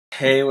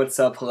Hey, what's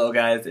up? Hello,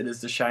 guys. It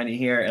is TheShiny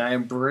here, and I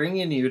am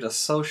bringing you the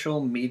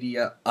social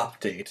media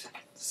update.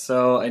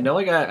 So, I know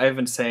I've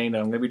been saying that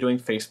I'm going to be doing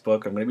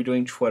Facebook, I'm going to be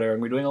doing Twitter, I'm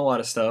going to be doing a lot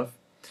of stuff.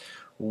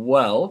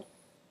 Well,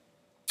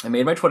 I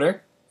made my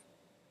Twitter,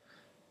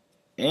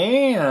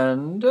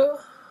 and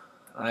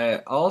I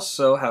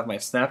also have my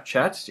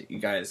Snapchat that you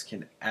guys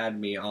can add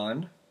me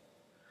on.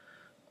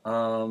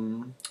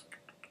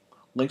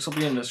 Links will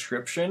be in the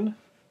description,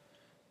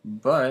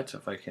 but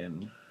if I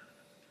can...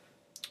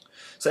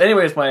 So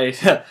anyways,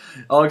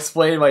 I'll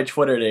explain my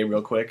Twitter name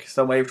real quick.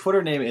 So my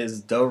Twitter name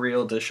is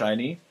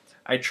TheRealTheShiny.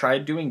 I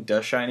tried doing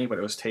TheShiny, but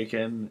it was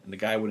taken, and the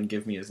guy wouldn't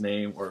give me his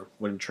name or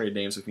wouldn't trade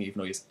names with me, even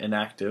though he's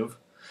inactive.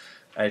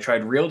 I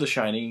tried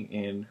RealTheShiny,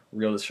 and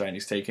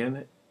RealTheShiny's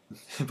taken,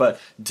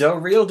 but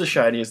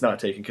TheRealTheShiny is not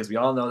taken because we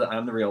all know that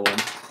I'm the real one,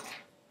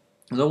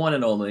 the one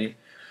and only.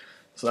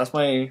 So that's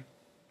my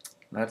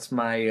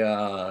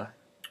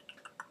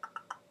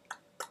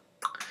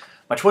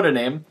Twitter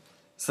name.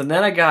 So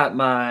then I got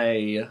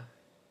my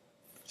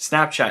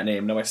Snapchat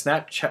name. Now my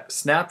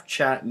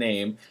Snapchat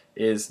name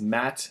is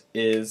Matt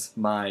is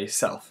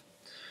myself,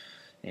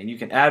 and you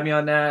can add me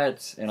on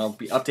that. And I'll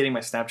be updating my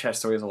Snapchat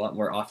stories a lot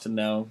more often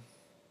now.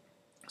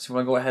 So if you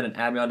want to go ahead and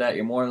add me on that,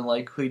 you're more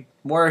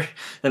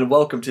than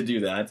welcome to do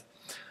that.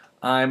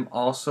 I'm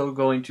also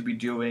going to be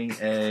doing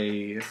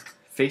a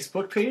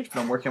Facebook page, but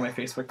I'm working on my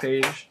Facebook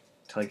page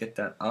until I get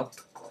that up.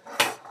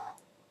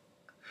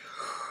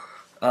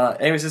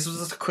 Anyways, this was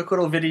just a quick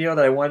little video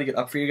that I wanted to get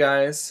up for you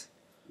guys.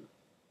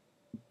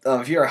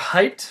 If you are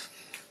hyped,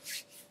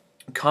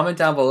 comment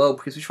down below.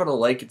 Please be sure to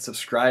like and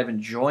subscribe and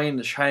join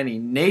the Shiny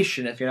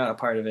Nation if you're not a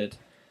part of it.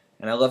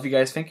 And I love you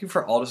guys. Thank you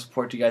for all the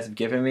support you guys have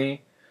given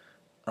me.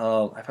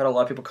 I've had a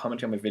lot of people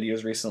commenting on my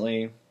videos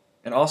recently.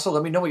 And also,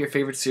 let me know what your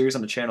favorite series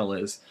on the channel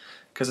is.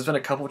 Because there's been a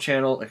couple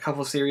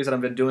series that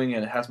I've been doing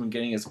and it hasn't been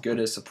getting as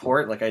good as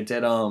support. Like I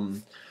did,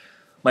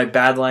 my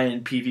Badlion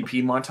and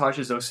PvP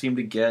montages, those seem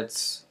to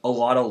get a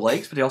lot of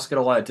likes, but they also get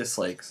a lot of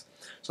dislikes.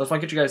 So I just want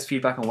to get you guys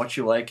feedback on what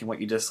you like and what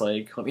you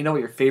dislike. Let me know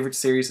what your favorite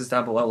series is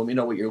down below. Let me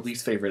know what your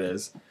least favorite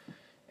is.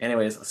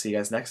 Anyways, I'll see you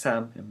guys next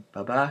time, and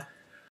bye-bye.